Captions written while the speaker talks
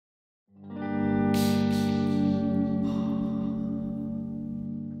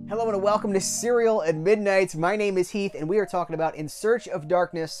Hello and welcome to Serial at Midnight. My name is Heath and we are talking about In Search of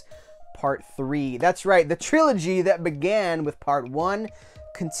Darkness Part 3. That's right, the trilogy that began with Part 1,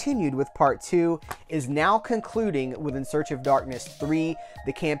 continued with Part 2, is now concluding with In Search of Darkness 3.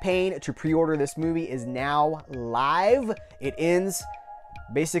 The campaign to pre-order this movie is now live. It ends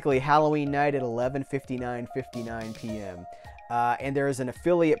basically Halloween night at 11:59 p.m. And there is an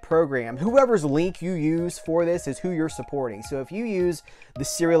affiliate program. Whoever's link you use for this is who you're supporting. So if you use the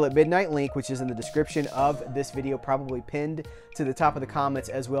Serial at Midnight link, which is in the description of this video, probably pinned to the top of the comments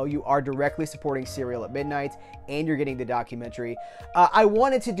as well, you are directly supporting Serial at Midnight and you're getting the documentary. I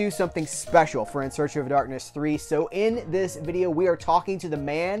wanted to do something special for In Search of Darkness 3. So in this video, we are talking to the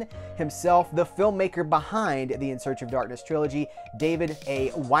man himself, the filmmaker behind the In Search of Darkness trilogy, David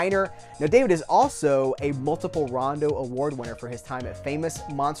A. Weiner. Now, David is also a multiple Rondo Award winner for his time at Famous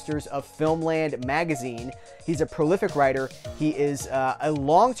Monsters of Filmland magazine. He's a prolific writer. He is a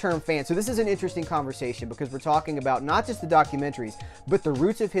long-term fan. So this is an interesting conversation because we're talking about not just the documentaries, but the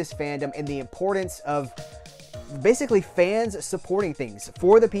roots of his fandom and the importance of basically fans supporting things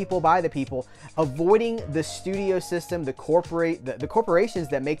for the people, by the people, avoiding the studio system, the corporations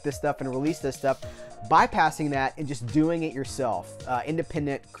that make this stuff and release this stuff, bypassing that and just doing it yourself.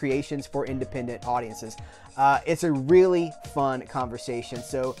 Independent creations for independent audiences. It's a really fun conversation.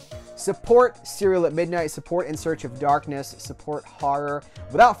 So support Serial at Midnight, support In Search of Darkness, support horror.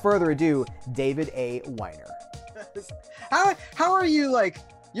 Without further ado, David A. Weiner. How are you? Like,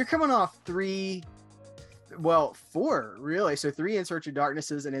 you're coming off four really. So 3 In Search of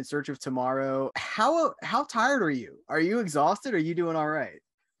Darknesses and In Search of Tomorrow. How tired are you? Are you exhausted? Are you doing all right?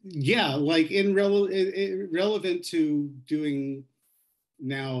 Yeah, like relevant to doing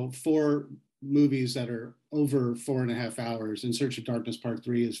now 4 movies that are over 4.5 hours. In Search of Darkness Part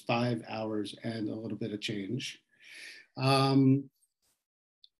 3 is 5 hours and a little bit of change.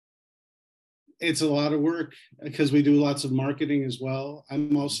 It's a lot of work because we do lots of marketing as well.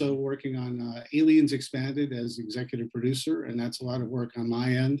 I'm also working on Aliens Expanded as executive producer, and that's a lot of work on my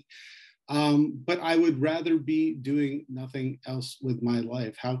end. But I would rather be doing nothing else with my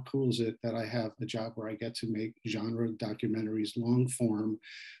life. How cool is it that I have a job where I get to make genre documentaries, long form,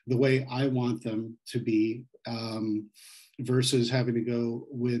 the way I want them to be, versus having to go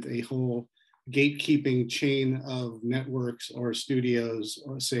with a whole gatekeeping chain of networks or studios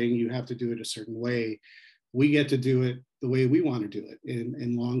or saying you have to do it a certain way. We get to do it the way we want to do it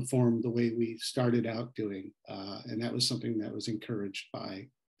in long form, the way we started out doing. And that was something that was encouraged by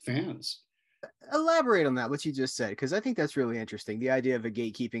fans. Elaborate on that, what you just said, because I think that's really interesting. The idea of a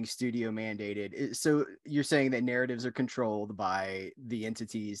gatekeeping studio mandated. So you're saying that narratives are controlled by the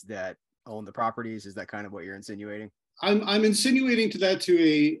entities that own the properties. Is that kind of what you're insinuating? I'm insinuating to that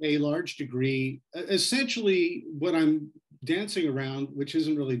to a large degree. Essentially, what I'm dancing around, which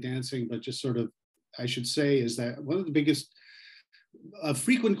isn't really dancing, but just sort of, I should say, is that one of the biggest, a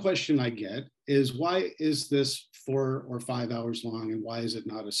frequent question I get is, why is this 4 or 5 hours long and why is it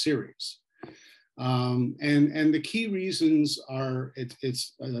not a series? And the key reasons are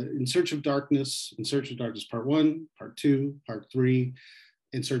it's In Search of Darkness, In Search of Darkness Part 1, Part 2, Part 3,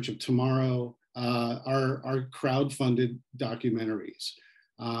 In Search of Tomorrow, are crowd-funded documentaries.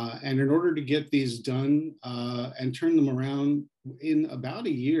 And in order to get these done and turn them around in about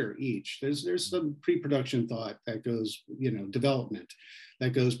a year each, there's some pre-production thought that goes, development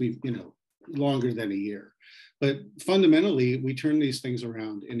that goes, longer than a year. But fundamentally, we turn these things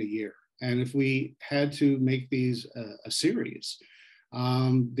around in a year. And if we had to make these a series,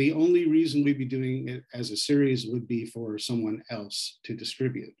 the only reason we'd be doing it as a series would be for someone else to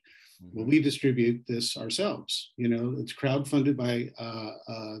distribute. Well, we distribute this ourselves. It's crowdfunded by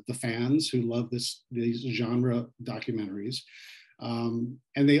the fans who love these genre documentaries. And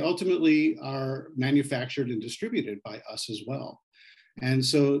they ultimately are manufactured and distributed by us as well. And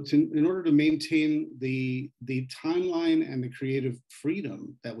so in order to maintain the timeline and the creative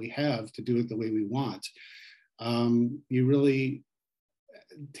freedom that we have to do it the way we want, you really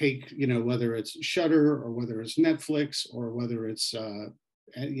take, whether it's Shudder or whether it's Netflix or whether it's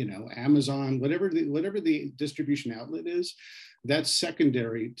Amazon, whatever the distribution outlet is, that's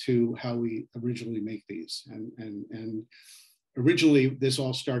secondary to how we originally make these. And originally, this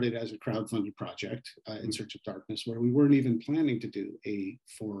all started as a crowdfunded project, In Search of Darkness, where we weren't even planning to do a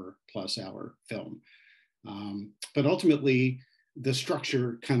 4+ hour film. But ultimately, the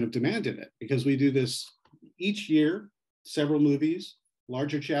structure kind of demanded it because we do this each year, several movies,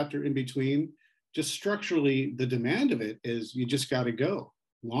 larger chapter in between. Just structurally, the demand of it is you just got to go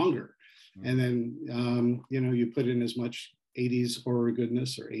longer. And then, you put in as much 80s horror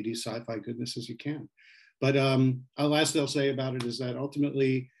goodness or 80s sci-fi goodness as you can. But last they'll say about it is that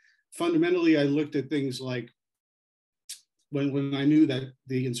ultimately fundamentally, I looked at things like when I knew that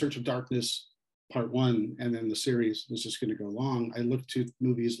the In Search of Darkness part one and then the series was just going to go long, I looked to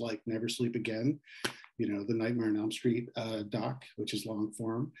movies like Never Sleep Again, the Nightmare on Elm Street doc, which is long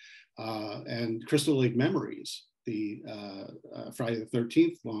form, and Crystal Lake Memories, the Friday the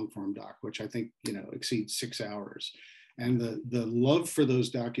 13th long form doc, which I think exceeds 6 hours. And the love for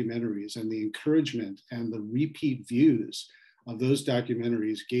those documentaries and the encouragement and the repeat views of those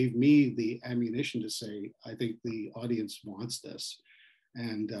documentaries gave me the ammunition to say, I think the audience wants this,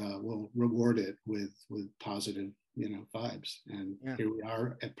 and we'll reward it with positive vibes. And here we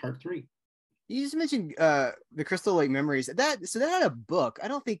are at part 3. You just mentioned the Crystal Lake Memories. That had a book. I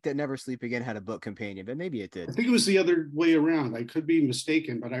don't think that Never Sleep Again had a book companion, but maybe it did. I think it was the other way around. I could be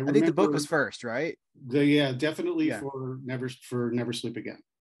mistaken, but I remember. I think the book was first, right? Definitely. For Never Sleep Again.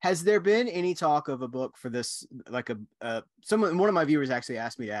 Has there been any talk of a book for this? Like one of my viewers actually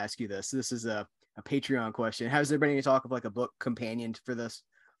asked me to ask you this. This is a Patreon question. Has there been any talk of like a book companion for this?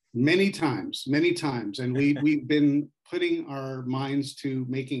 Many times, and we've been putting our minds to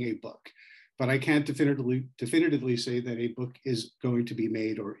making a book. But I can't definitively say that a book is going to be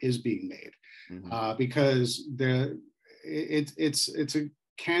made or is being made, because it's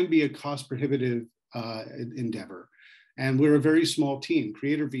can be a cost prohibitive endeavor, and we're a very small team.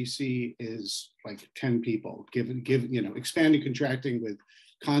 Creator VC is like 10 people, expanding, contracting with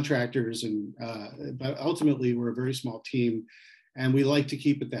contractors, and but ultimately we're a very small team, and we like to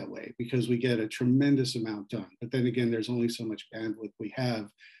keep it that way because we get a tremendous amount done. But then again, there's only so much bandwidth we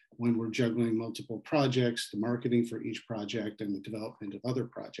have when we're juggling multiple projects, the marketing for each project and the development of other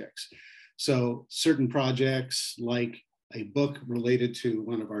projects. So certain projects, like a book related to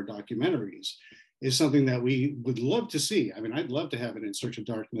one of our documentaries, is something that we would love to see. I mean, I'd love to have an In Search of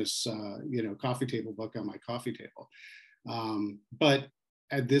Darkness, coffee table book on my coffee table. But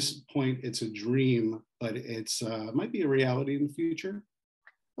at this point, it's a dream, but it's might be a reality in the future.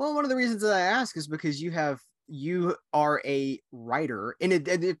 Well, one of the reasons that I ask is because you are a writer,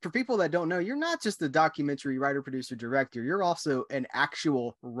 and for people that don't know, you're not just a documentary writer, producer, director. You're also an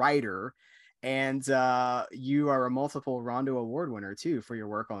actual writer, and you are a multiple Rondo Award winner too for your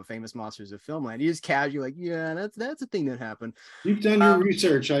work on Famous Monsters of Filmland. You just casually that's a thing that happened. You've done your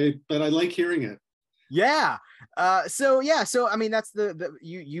research, but I like hearing it. Yeah. So I mean, that's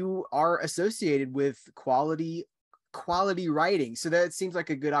you are associated with quality writing, so that seems like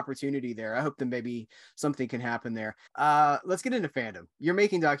a good opportunity there. I hope that maybe something can happen there. Let's get into fandom. You're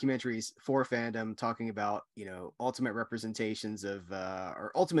making documentaries for fandom, talking about ultimate representations of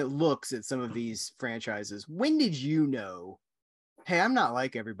or ultimate looks at some of these franchises. When did you know, hey, I'm not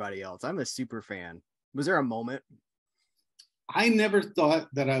like everybody else, I'm a super fan? Was there a moment? I never thought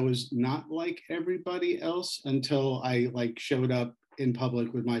that I was not like everybody else until I showed up in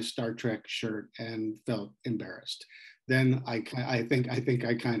public with my Star Trek shirt and felt embarrassed. Then I think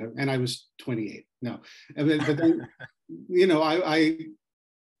I kind of, and I was 28. No, but then, I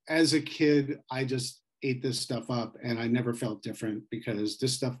as a kid, I just ate this stuff up, and I never felt different because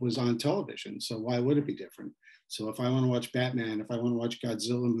this stuff was on television. So why would it be different? So if I want to watch Batman, if I want to watch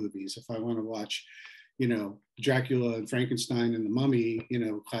Godzilla movies, if I want to watch, Dracula and Frankenstein and the Mummy,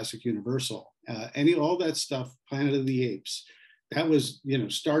 classic Universal, all that stuff, Planet of the Apes, that was,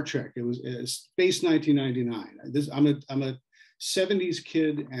 Star Trek. It was Space 1999. I'm a 70s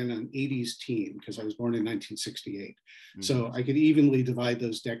kid and an 80s teen because I was born in 1968. Mm-hmm. So I could evenly divide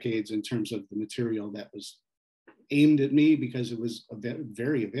those decades in terms of the material that was aimed at me because it was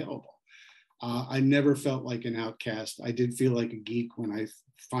very available. I never felt like an outcast. I did feel like a geek when I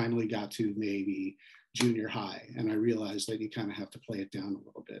finally got to maybe junior high, and I realized that you kind of have to play it down a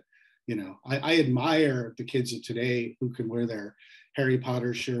little bit. I admire the kids of today who can wear their Harry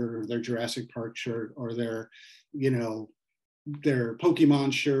Potter shirt or their Jurassic Park shirt or their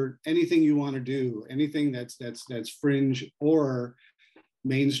Pokemon shirt, anything you want to do, anything that's fringe or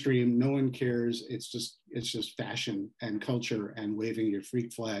mainstream, no one cares. It's just fashion and culture and waving your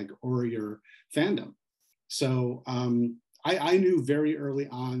freak flag or your fandom. So I knew very early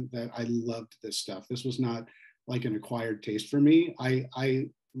on that I loved this stuff. This was not like an acquired taste for me. I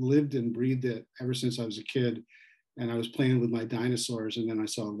lived and breathed it ever since I was a kid, and I was playing with my dinosaurs, and then I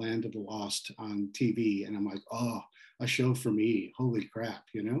saw Land of the Lost on TV, and I'm like, oh, a show for me, holy crap,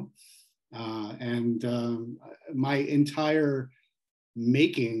 my entire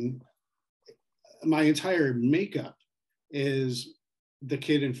makeup is the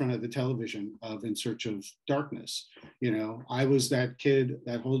kid in front of the television of In Search of Darkness. I was that kid,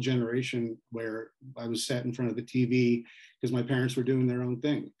 that whole generation where I was sat in front of the TV because my parents were doing their own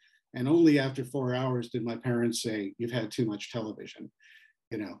thing. And only after 4 hours did my parents say, you've had too much television.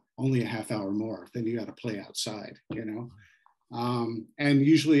 only a half hour more. Then you got to play outside, and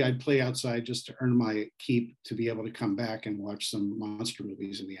usually I'd play outside just to earn my keep to be able to come back and watch some monster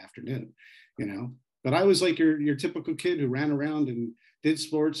movies in the afternoon, But I was like your typical kid who ran around and did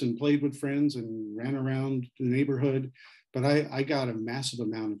sports and played with friends and ran around the neighborhood. But I got a massive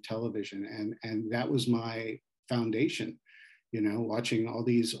amount of television, and that was my foundation, watching all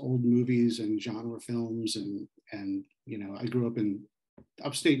these old movies and genre films. And I grew up in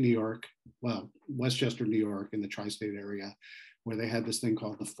upstate New York, well, Westchester, New York, in the tri-state area, where they had this thing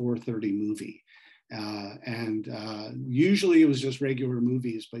called the 4:30 movie. Usually it was just regular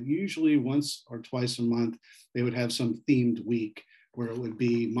movies, but usually once or twice a month, they would have some themed week where it would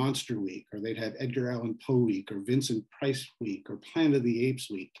be Monster Week, or they'd have Edgar Allan Poe Week, or Vincent Price Week, or Planet of the Apes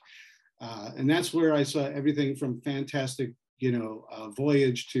Week. And that's where I saw everything from Fantastic,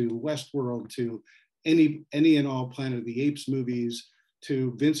 Voyage to Westworld to any and all Planet of the Apes movies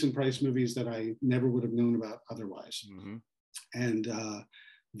to Vincent Price movies that I never would have known about otherwise. Mm-hmm. And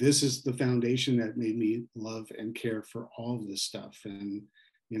this is the foundation that made me love and care for all of this stuff. And,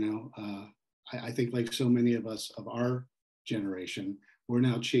 I think like so many of us of our generation, we're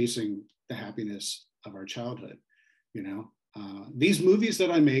now chasing the happiness of our childhood. These movies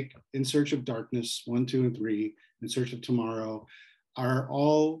that I make, In Search of Darkness 1, 2, and 3, In Search of Tomorrow, are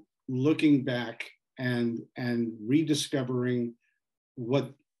all looking back and rediscovering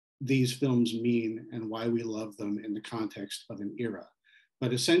what these films mean and why we love them in the context of an era.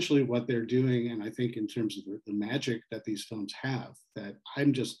 But essentially what they're doing, and I think in terms of the magic that these films have, that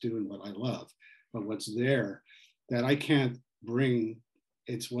I'm just doing what I love, but what's there that I can't bring,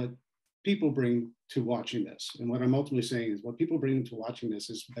 it's what people bring to watching this. And what I'm ultimately saying is what people bring to watching this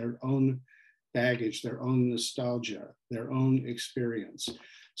is their own baggage, their own nostalgia, their own experience.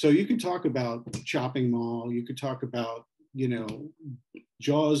 So you can talk about Chopping Mall, you could talk about,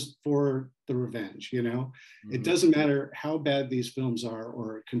 Jaws for the Revenge, Mm-hmm. It doesn't matter how bad these films are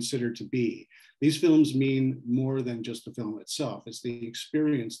or considered to be. These films mean more than just the film itself. It's the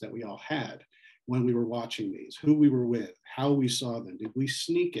experience that we all had when we were watching these, who we were with, how we saw them. Did we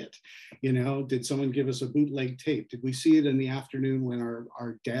sneak it? Did someone give us a bootleg tape? Did we see it in the afternoon when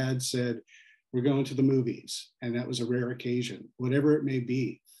our dad said, we're going to the movies? And that was a rare occasion, whatever it may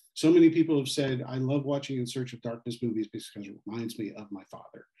be. So many people have said, I love watching In Search of Darkness movies because it reminds me of my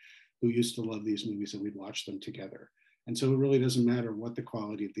father, who used to love these movies, and we'd watch them together. And so it really doesn't matter what the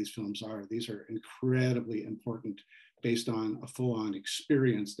quality of these films are. These are incredibly important based on a full-on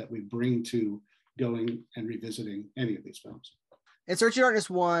experience that we bring to going and revisiting any of these films. In Search of Darkness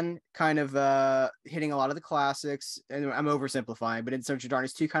 1, kind of hitting a lot of the classics, and I'm oversimplifying, but In Search of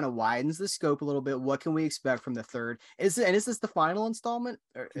Darkness 2 kind of widens the scope a little bit. What can we expect from the third? Is this the final installment?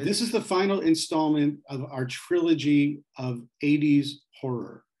 This is the final installment of our trilogy of 80s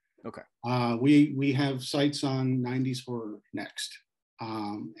horror. Okay. We have sights on 90s horror next.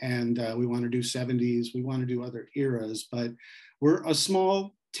 And we want to do 70s. We want to do other eras, but we're a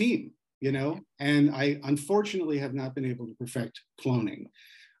small team. And I unfortunately have not been able to perfect cloning.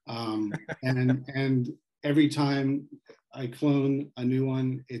 And every time I clone a new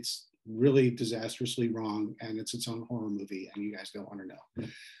one, it's really disastrously wrong, and it's its own horror movie, and you guys don't want to know.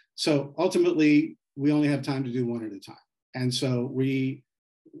 So ultimately, we only have time to do one at a time. And so we're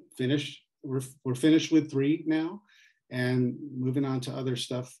finished with 3 now and moving on to other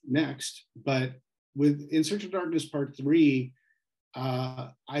stuff next. But with In Search of Darkness Part 3,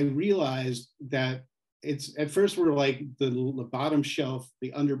 I realized that it's, at first we're like the bottom shelf,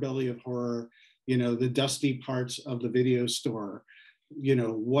 the underbelly of horror, the dusty parts of the video store,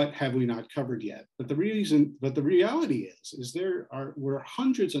 what have we not covered yet? But the reality is we're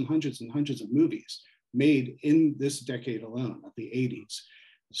hundreds and hundreds and hundreds of movies made in this decade alone, of the 80s.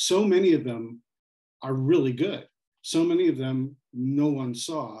 So many of them are really good. So many of them no one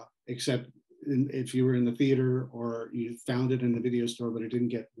saw, except if you were in the theater or you found it in the video store, but it didn't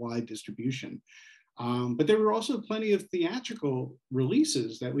get wide distribution. But there were also plenty of theatrical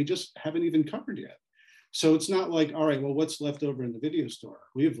releases that we just haven't even covered yet. So it's not like, all right, well, what's left over in the video store?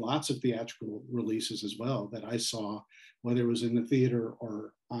 We have lots of theatrical releases as well that I saw, whether it was in the theater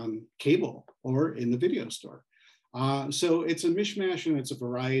or on cable or in the video store. So it's a mishmash and it's a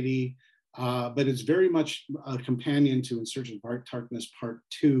variety, but it's very much a companion to In Search of Darkness Part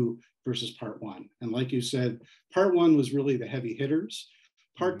 2 versus Part 1. And like you said, Part 1 was really the heavy hitters.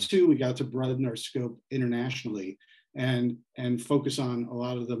 Part 2, we got to broaden our scope internationally and focus on a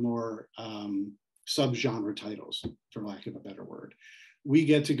lot of the more subgenre titles, for lack of a better word. We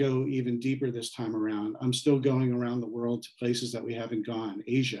get to go even deeper this time around. I'm still going around the world to places that we haven't gone: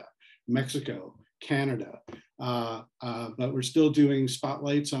 Asia, Mexico, Canada, but we're still doing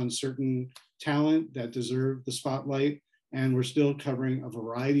spotlights on certain talent that deserve the spotlight. And we're still covering a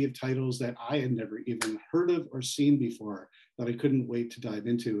variety of titles that I had never even heard of or seen before, that I couldn't wait to dive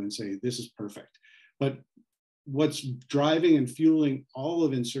into and say, this is perfect. But what's driving and fueling all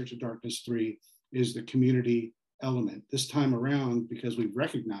of In Search of Darkness 3 is the community element. This time around, because we've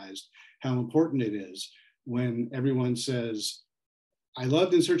recognized how important it is when everyone says, I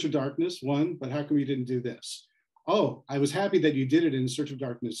loved In Search of Darkness 1, but how come you didn't do this? Oh, I was happy that you did it in Search of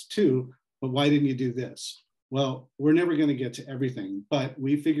Darkness 2, but why didn't you do this? Well, we're never going to get to everything, but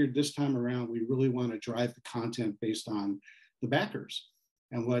we figured this time around, we really want to drive the content based on the backers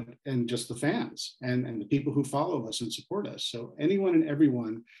and just the fans and the people who follow us and support us. So anyone and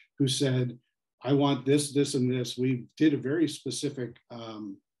everyone who said, I want this, this, and this, we did a very specific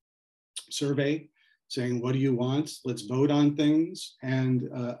survey saying, what do you want? Let's vote on things. And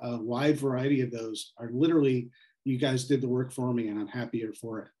a wide variety of those are literally, you guys did the work for me and I'm happier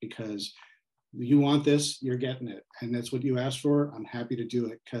for it, because you want this, you're getting it. And that's what you asked for. I'm happy to do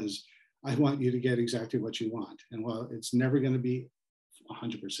it because I want you to get exactly what you want. And while it's never going to be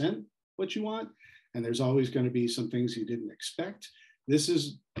 100% what you want, and there's always going to be some things you didn't expect, this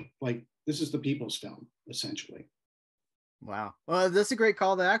is the people's film, essentially. Wow. Well, that's a great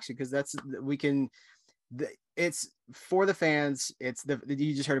call to action, because it's for the fans. It's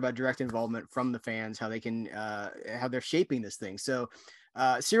you just heard about direct involvement from the fans, how they can, how they're shaping this thing. So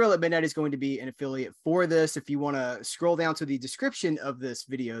Serial at Midnight is going to be an affiliate for this. If you want to scroll down to the description of this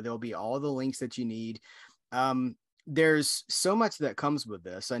video, there'll be all the links that you need. There's so much that comes with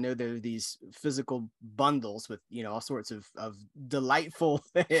this. I know there are these physical bundles with, all sorts of delightful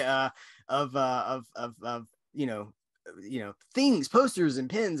things, posters and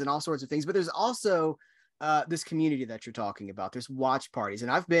pins and all sorts of things. But there's also this community that you're talking about. There's watch parties,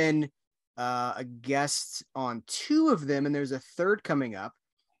 and I've been a guest on 2 of them, and there's a third coming up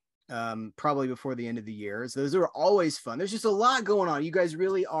probably before the end of the year. So those are always fun. There's just a lot going on. You guys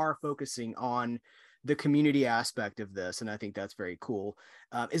really are focusing on the community aspect of this, and I think that's very cool.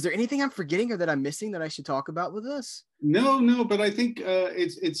 Is there anything I'm forgetting or that I'm missing that I should talk about with this? No, but I think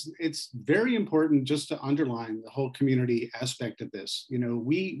it's very important just to underline the whole community aspect of this.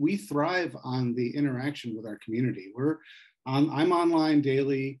 We thrive on the interaction with our community. I'm online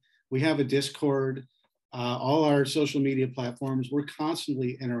daily. We have a Discord, all our social media platforms. We're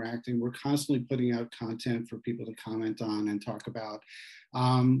constantly interacting. We're constantly putting out content for people to comment on and talk about.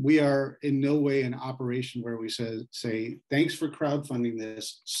 We are in no way an operation where we say, thanks for crowdfunding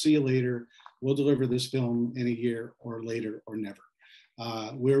this. See you later. We'll deliver this film in a year or later or never.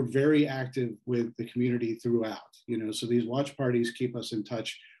 We're very active with the community throughout, so these watch parties keep us in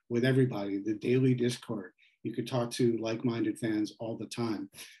touch with everybody, the daily Discord. You could talk to like-minded fans all the time.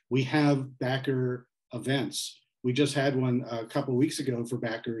 We have backer events. We just had one a couple of weeks ago for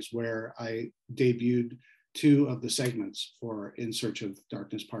backers where I debuted 2 of the segments for In Search of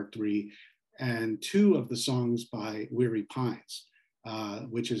Darkness Part 3 and 2 of the songs by Weary Pines,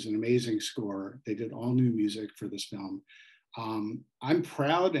 which is an amazing score. They did all new music for this film. I'm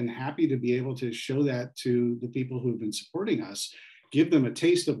proud and happy to be able to show that to the people who've been supporting us, give them a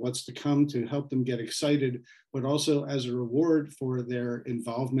taste of what's to come to help them get excited, but also as a reward for their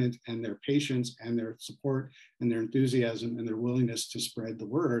involvement and their patience and their support and their enthusiasm and their willingness to spread the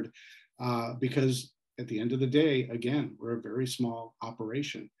word. Because at the end of the day, again, we're a very small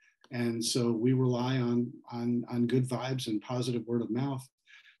operation. And so we rely on good vibes and positive word of mouth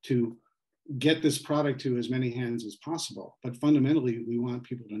to get this product to as many hands as possible. But fundamentally, we want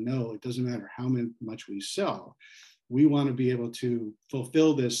people to know it doesn't matter how much we sell. We want to be able to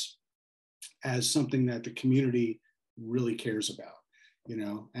fulfill this as something that the community really cares about,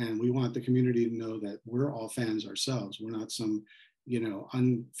 and we want the community to know that we're all fans ourselves. We're not some,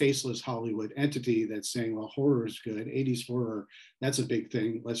 unfaceless Hollywood entity that's saying, well, horror is good, 80s horror, that's a big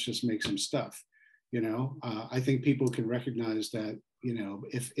thing, let's just make some stuff. I think people can recognize that,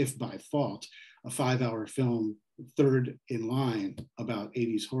 if by fault, a 5-hour film, third in line about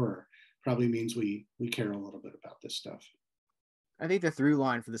 80s horror, probably means we care a little bit about this stuff. I think the through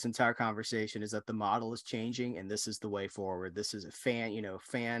line for this entire conversation is that the model is changing, and this is the way forward. This is a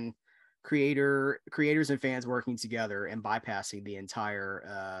creators and fans working together and bypassing the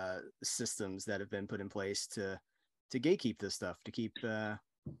entire systems that have been put in place to gatekeep this stuff, to keep go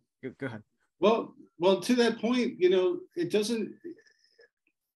ahead. Well, to that point, it doesn't.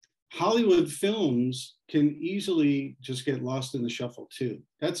 Hollywood films can easily just get lost in the shuffle too.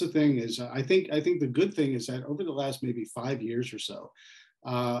 That's the thing is, I think the good thing is that over the last maybe 5 years or so,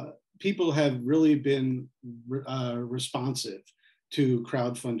 people have really been responsive to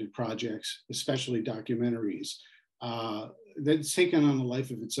crowd-funded projects, especially documentaries. That's taken on a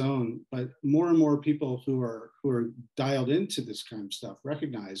life of its own, but more and more people who are dialed into this kind of stuff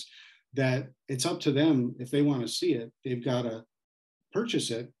recognize that it's up to them. If they want to see it, they've got to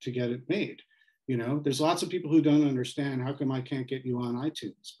purchase it to get it made. You know, there's lots of people who don't understand, how come I can't get you on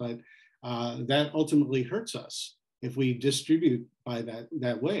iTunes? But that ultimately hurts us if we distribute by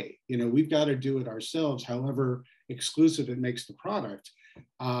that way. You know, we've got to do it ourselves, however exclusive it makes the product.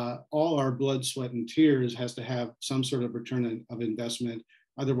 All our blood, sweat, and tears has to have some sort of return of investment.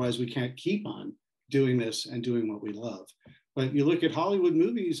 Otherwise, we can't keep on doing this and doing what we love. But you look at Hollywood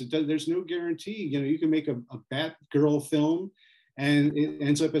movies, there's no guarantee. You know, you can make a Batgirl film and it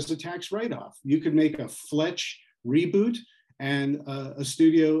ends up as a tax write-off. You could make a Fletch reboot and a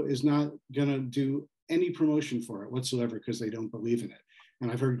studio is not gonna do any promotion for it whatsoever because they don't believe in it.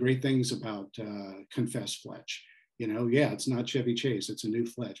 And I've heard great things about Confess Fletch. You know, yeah, it's not Chevy Chase, it's a new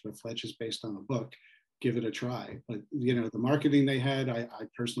Fletch, but Fletch is based on a book. Give it a try. But, you know, the marketing they had, I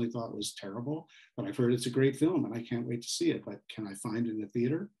personally thought was terrible, but I've heard it's a great film and I can't wait to see it. But can I find it in the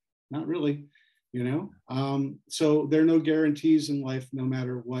theater? Not really, you know? So there are no guarantees in life, no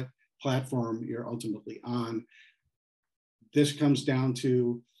matter what platform you're ultimately on. This comes down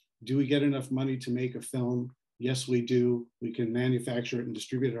to, do we get enough money to make a film? Yes, we do. We can manufacture it and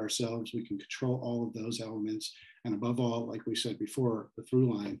distribute it ourselves. We can control all of those elements. And above all, like we said before, the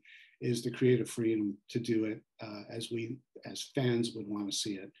through line is the creative freedom to do it as fans would want to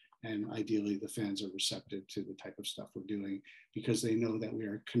see it. And ideally, the fans are receptive to the type of stuff we're doing because they know that we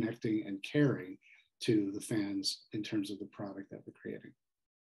are connecting and caring to the fans in terms of the product that we're creating.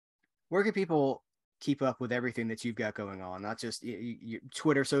 Where can people keep up with everything that you've got going on? Not just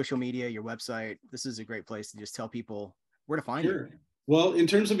Twitter, social media, your website. This is a great place to just tell people where to find you. Well, in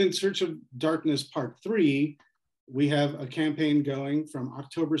terms of In Search of Darkness Part 3, we have a campaign going from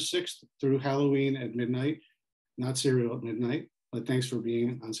October 6th through Halloween at midnight. Not Serial at Midnight, but thanks for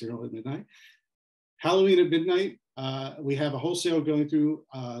being on Serial at Midnight. Halloween at midnight, we have a wholesale going through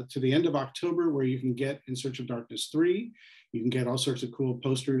to the end of October where you can get In Search of Darkness 3. You can get all sorts of cool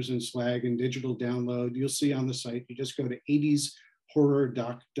posters and swag and digital download. You'll see on the site, you just go to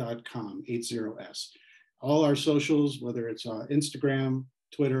 80shorrordoc.com, 80s. All our socials, whether it's Instagram,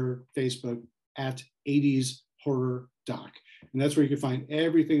 Twitter, Facebook, at 80shorrordoc. And that's where you can find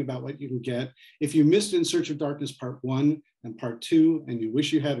everything about what you can get. If you missed In Search of Darkness Part 1 and Part 2, and you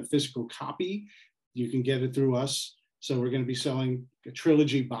wish you had a physical copy, you can get it through us. So we're going to be selling a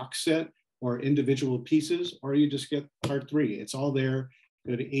trilogy box set or individual pieces, or you just get Part 3. It's all there.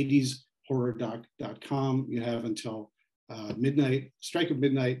 Go to 80shorrordoc.com. You have until midnight, strike of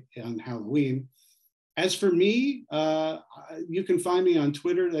midnight on Halloween. As for me, you can find me on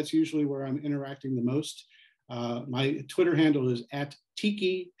Twitter. That's usually where I'm interacting the most. My Twitter handle is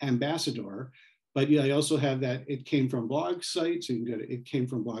 @TikiAmbassador, but yeah, I also have that It Came From Blog site, so you can go to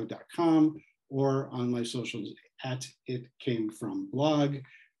itcamefromblog.com or on my socials @itcamefromblog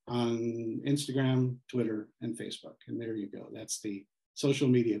on Instagram, Twitter, and Facebook. And there you go. That's the social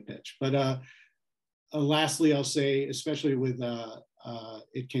media pitch. But lastly, I'll say, especially with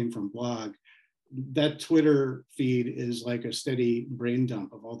It Came From Blog, that Twitter feed is like a steady brain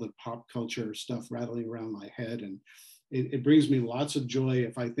dump of all the pop culture stuff rattling around my head. And it brings me lots of joy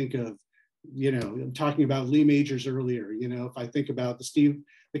if I think of, you know, I'm talking about Lee Majors earlier, you know, if I think about the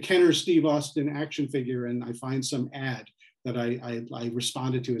Kenner Steve Austin action figure and I find some ad that I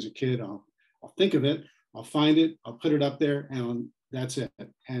responded to as a kid, I'll think of it, I'll find it, I'll put it up there, and that's it.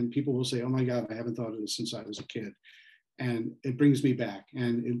 And people will say, oh my God, I haven't thought of this since I was a kid. And it brings me back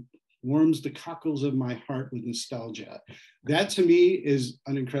and it warms the cockles of my heart with nostalgia. That to me is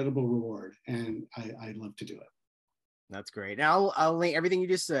an incredible reward, and I love to do it. That's great. Now I'll link everything you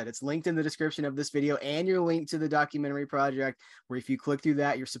just said. It's linked in the description of this video and your link to the documentary project, where if you click through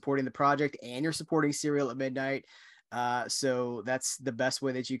that, you're supporting the project and you're supporting Serial at Midnight. So that's the best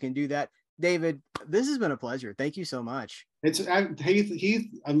way that you can do that. David, this has been a pleasure. Thank you so much.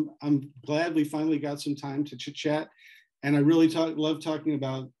 Heath, I'm glad we finally got some time to chit chat, and I really love talking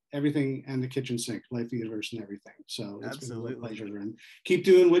about everything and the kitchen sink, life, the universe, and everything. So it's been a real pleasure, and keep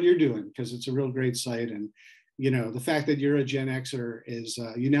doing what you're doing because it's a real great site. And you know, the fact that you're a Gen Xer is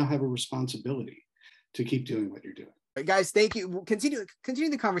you now have a responsibility to keep doing what you're doing. Guys, thank you. Continue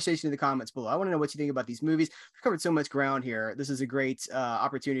the conversation in the comments below. I want to know what you think about these movies. We've covered so much ground here. This is a great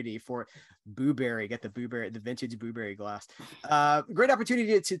opportunity for Blueberry. Get the Blueberry, the vintage Blueberry glass. Great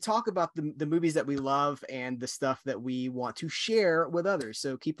opportunity to talk about the movies that we love and the stuff that we want to share with others.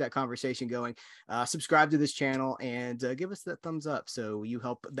 So keep that conversation going. Subscribe to this channel and give us that thumbs up so you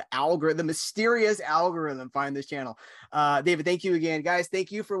help the algorithm, the mysterious algorithm, find this channel. David, thank you again. Guys,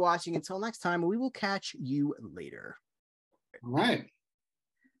 thank you for watching. Until next time, we will catch you later. All right.